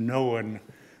knowing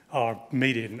or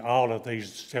meeting all of these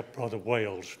except Brother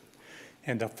Wells.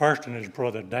 And the first one is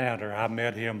Brother Downer. I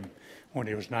met him when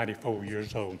he was 94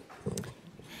 years old.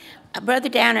 Brother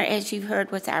Downer, as you've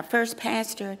heard, was our first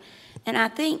pastor, and I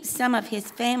think some of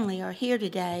his family are here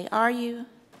today. Are you?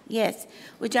 Yes.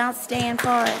 Would y'all stand for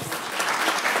us?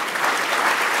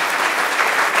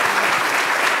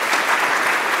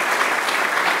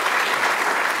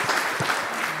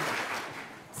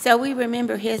 So we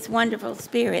remember his wonderful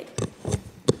spirit.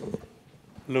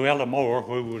 Luella Moore,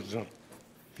 who was the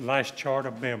last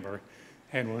charter member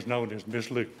and was known as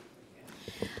Miss Lou.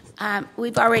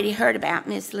 We've already heard about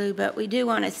Miss Lou, but we do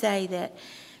want to say that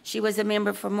she was a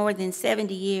member for more than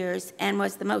 70 years and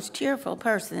was the most cheerful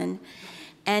person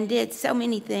and did so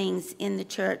many things in the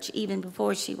church even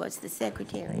before she was the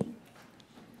secretary.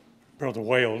 Brother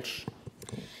Wells.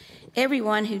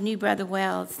 Everyone who knew Brother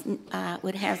Wells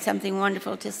would have something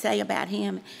wonderful to say about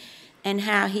him and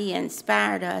how he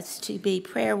inspired us to be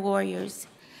prayer warriors.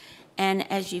 And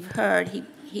as you've heard,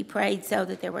 he prayed so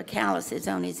that there were calluses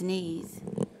on his knees.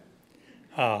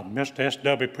 Mr.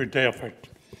 S.W. Predelford.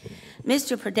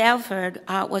 Mr. Predelford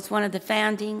was one of the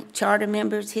founding charter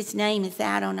members. His name is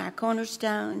out on our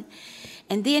cornerstone.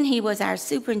 And then he was our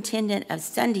superintendent of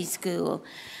Sunday school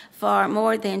for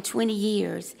more than 20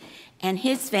 years. And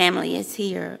his family is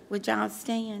here. Would y'all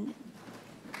stand?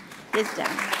 This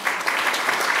time.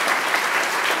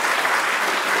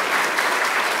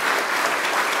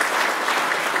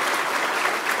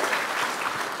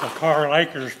 The Carl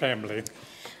Akers family.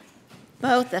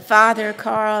 Both the father,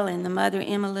 Carl, and the mother,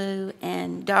 Emmylou,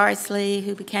 and Doris Lee,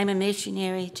 who became a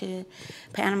missionary to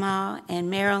Panama, and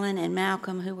Marilyn and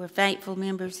Malcolm, who were faithful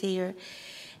members here,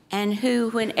 and who,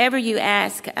 whenever you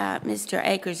ask Mr.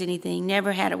 Akers anything,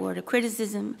 never had a word of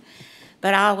criticism,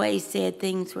 but always said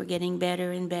things were getting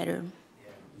better and better.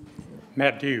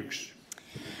 Matt Dukes.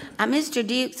 Mr.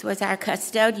 Dukes was our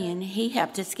custodian. He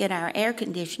helped us get our air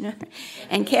conditioner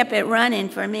and kept it running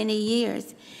for many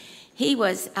years. He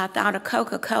thought a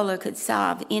Coca-Cola could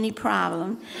solve any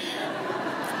problem,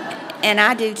 and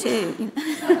I do too.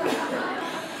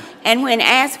 And when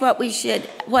asked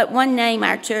what one name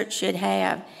our church should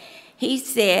have, he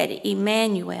said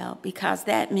Emmanuel, because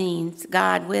that means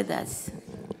God with us.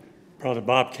 Brother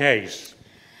Bob Case.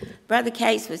 Brother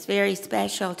Case was very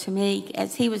special to me,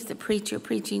 as he was the preacher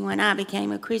preaching when I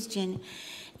became a Christian,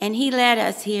 and he led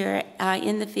us here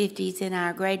in the 50s in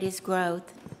our greatest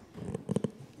growth.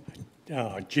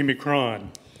 Jimmy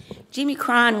Cron. Jimmy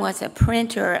Cron was a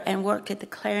printer and worked at the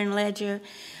Clarion Ledger,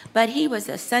 but he was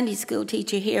a Sunday school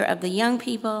teacher here of the young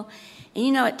people. And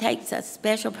you know, it takes a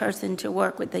special person to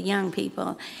work with the young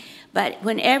people. But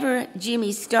whenever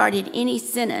Jimmy started any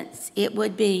sentence, it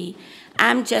would be,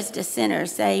 "I'm just a sinner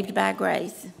saved by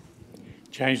grace."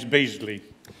 James Beasley.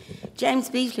 James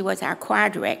Beasley was our choir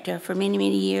director for many,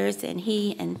 many years, and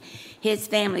he and his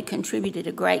family contributed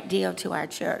a great deal to our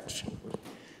church.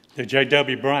 The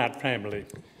J.W. Bryant family.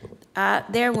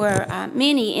 There were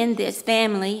many in this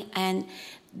family, and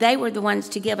they were the ones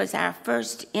to give us our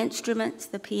first instruments,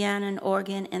 the piano and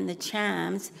organ and the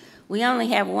chimes. We only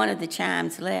have one of the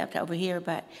chimes left over here,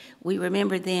 but we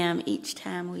remember them each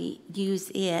time we use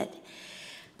it.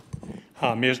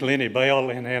 Miss Lenny Bell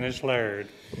and Annis Laird.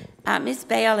 Miss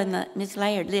Bell and Miss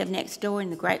Laird lived next door in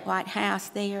the Great White House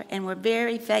there and were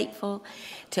very faithful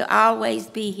to always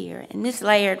be here. And Miss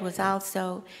Laird was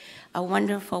also a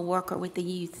wonderful worker with the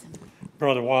youth.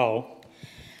 Brother Wall.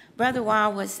 Brother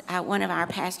Wall was one of our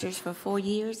pastors for 4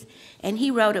 years, and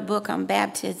he wrote a book on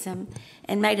baptism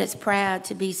and made us proud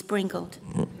to be sprinkled.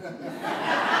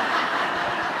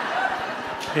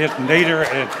 Miss Neder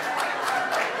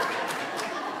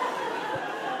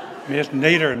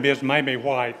and Miss Mamie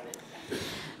White.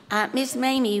 Miss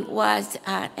Mamie was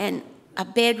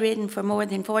bedridden for more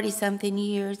than 40-something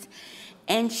years,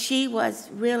 and she was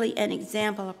really an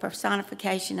example of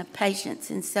personification of patience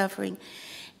and suffering.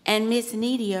 And Miss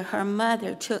Nidia, her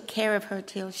mother, took care of her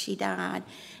till she died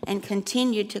and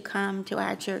continued to come to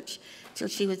our church till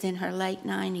she was in her late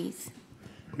 90s.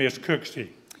 Miss Cooksey.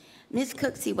 Miss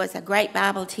Cooksey was a great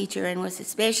Bible teacher and was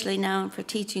especially known for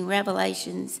teaching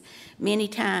Revelations many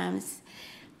times,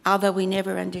 although we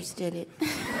never understood it.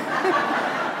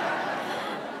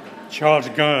 Charles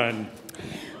Gunn.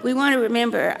 We want to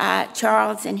remember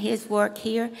Charles and his work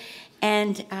here,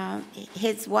 and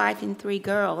his wife and 3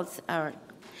 girls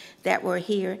that were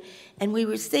here. And we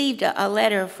received a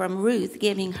letter from Ruth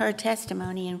giving her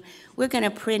testimony, and we're going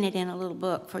to print it in a little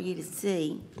book for you to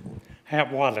see.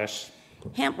 Hamp Wallace.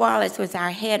 Hamp Wallace was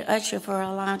our head usher for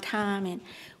a long time, and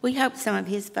we hope some of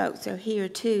his folks are here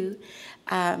too.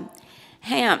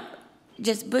 Hamp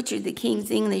just butchered the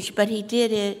King's English, but he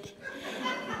did it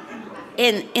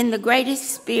in the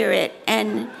greatest spirit,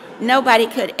 and nobody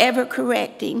could ever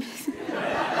correct him.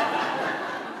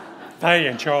 Faye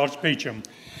and Charles Beecham.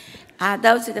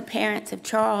 Those are the parents of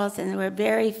Charles, and they were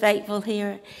very faithful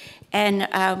here. And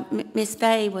Miss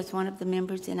Faye was one of the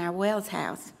members in our Wells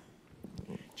house.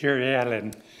 Jerry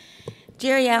Allen.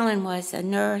 Jerry Allen was a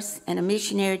nurse and a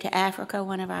missionary to Africa,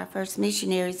 one of our first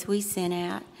missionaries we sent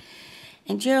out.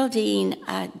 And Geraldine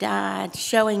died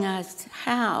showing us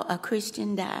how a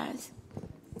Christian dies.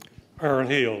 Earl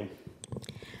Hill.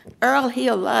 Earl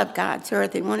Hill loved God's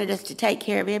earth and wanted us to take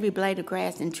care of every blade of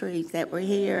grass and trees that were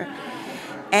here.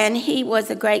 And he was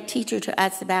a great teacher to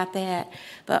us about that.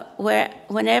 But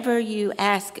whenever you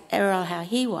ask Earl how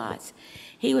he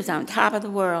was on top of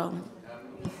the world.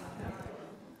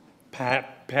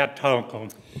 Pat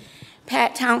Tonkel.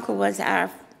 Pat Tonkel was our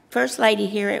first lady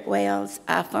here at Wells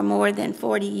for more than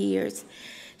 40 years.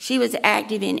 She was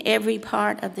active in every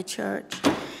part of the church.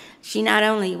 She not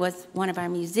only was one of our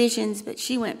musicians, but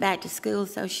she went back to school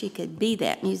so she could be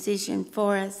that musician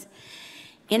for us.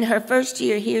 In her first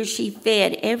year here, she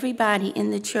fed everybody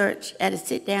in the church at a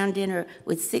sit-down dinner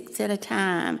with 6 at a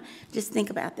time. Just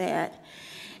think about that.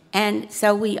 And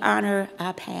so we honor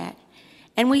Pat.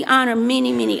 And we honor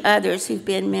many, many others who've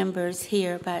been members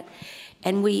here,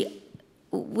 and we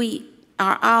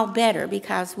are all better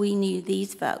because we knew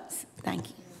these folks. Thank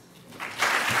you.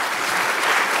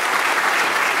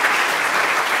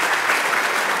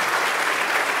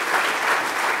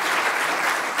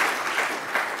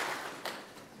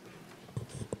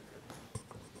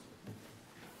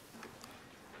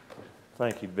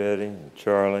 Thank you, Betty and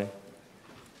Charlie.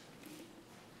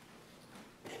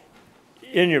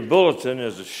 In your bulletin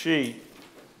is a sheet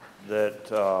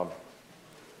that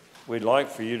we'd like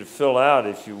for you to fill out,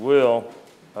 if you will.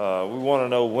 We want to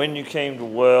know when you came to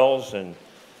Wells and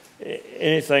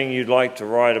anything you'd like to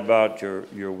write about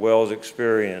your Wells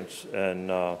experience. And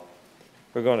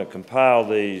we're going to compile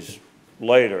these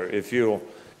later. If you'll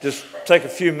just take a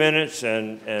few minutes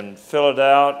and fill it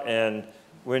out, and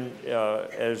when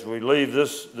as we leave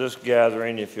this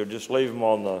gathering, if you'll just leave them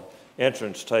on the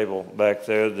entrance table back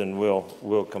there, then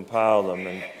we'll compile them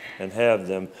and have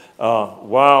them.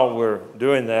 While we're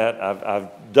doing that, I've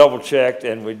double checked,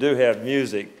 and we do have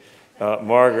music.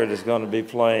 Margaret is going to be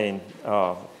playing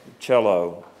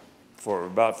cello for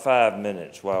about 5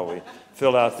 minutes while we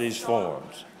fill out these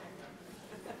forms.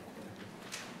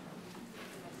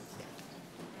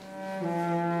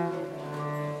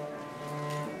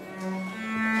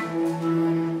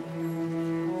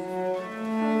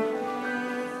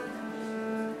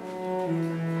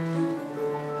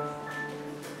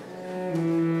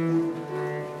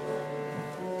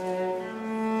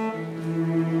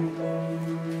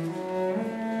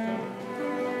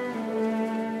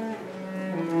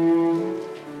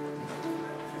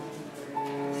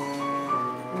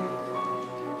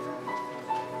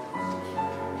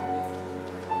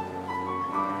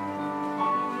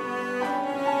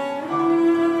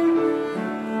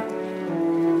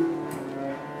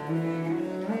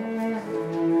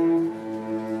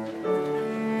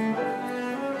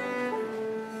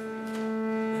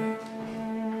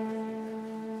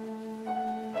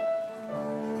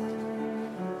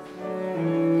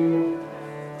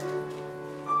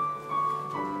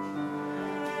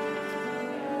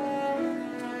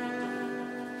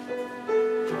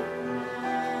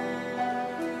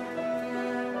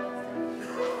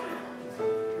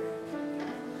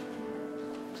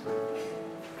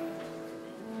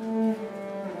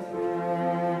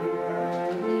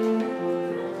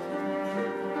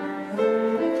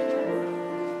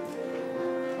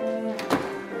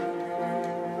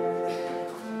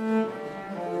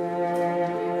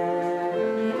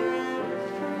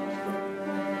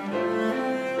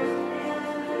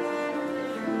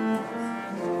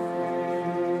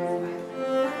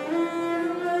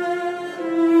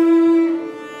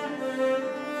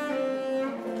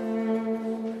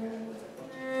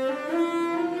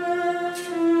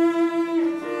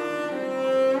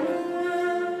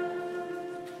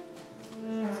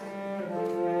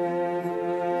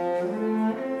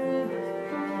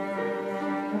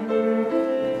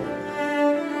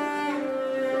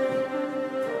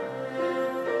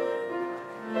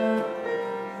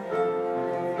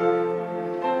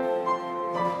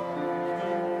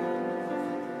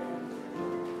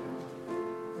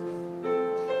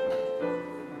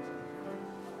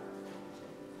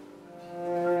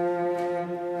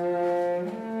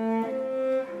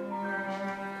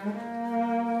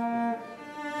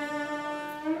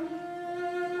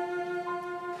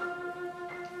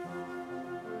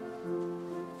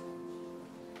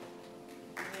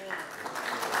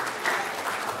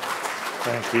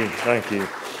 Thank you, thank you.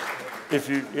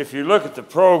 If you look at the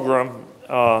program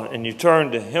and you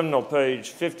turn to hymnal page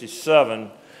 57,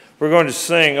 we're going to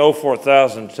sing "O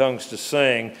 4,000 Tongues to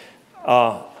Sing."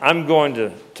 I'm going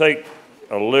to take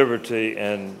a liberty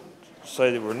and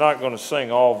say that we're not going to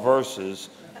sing all verses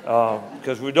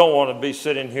because we don't want to be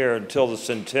sitting here until the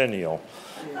centennial.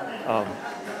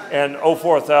 And "O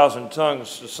 4,000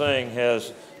 Tongues to Sing"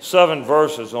 has 7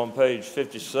 verses on page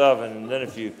 57, and then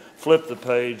if you flip the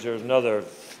page, there's another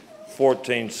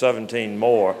 14, 17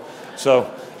 more.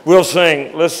 So let's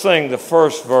sing the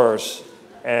first verse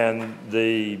and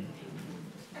the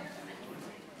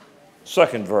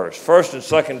second verse. First and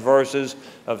second verses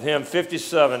of hymn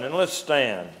 57, and let's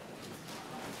stand.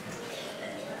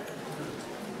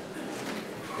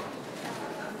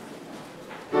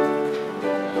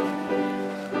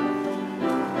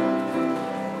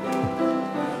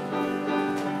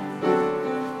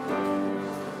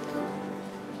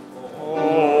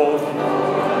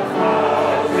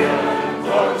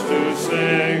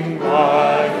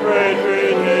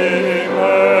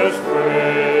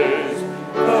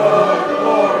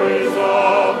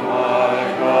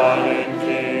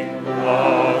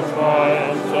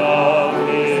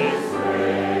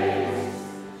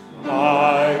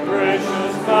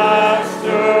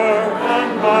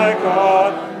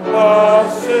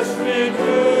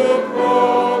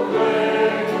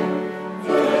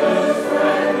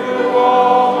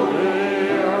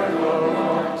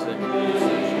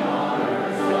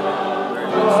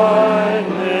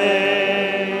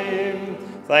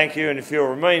 Thank you, and if you'll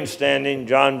remain standing,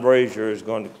 John Brazier is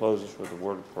going to close us with a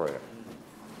word of prayer.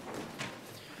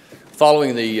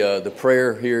 Following the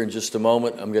prayer here in just a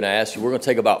moment, I'm going to ask you, we're going to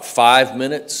take about 5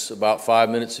 minutes,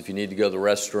 if you need to go to the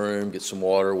restroom, get some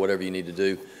water, whatever you need to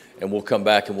do, and we'll come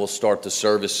back and we'll start the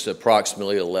service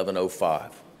approximately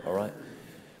 11:05, all right?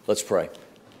 Let's pray.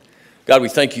 God, we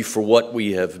thank you for what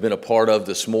we have been a part of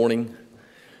this morning,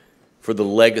 for the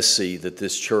legacy that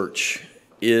this church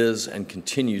is and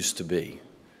continues to be.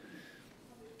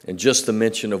 And just the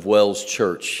mention of Wells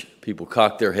Church, people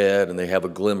cock their head and they have a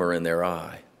glimmer in their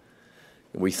eye.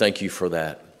 And we thank you for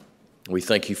that. We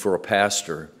thank you for a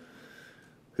pastor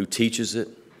who teaches it,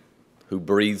 who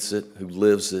breathes it, who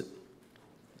lives it,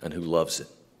 and who loves it.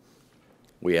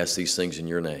 We ask these things in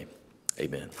your name.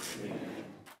 Amen.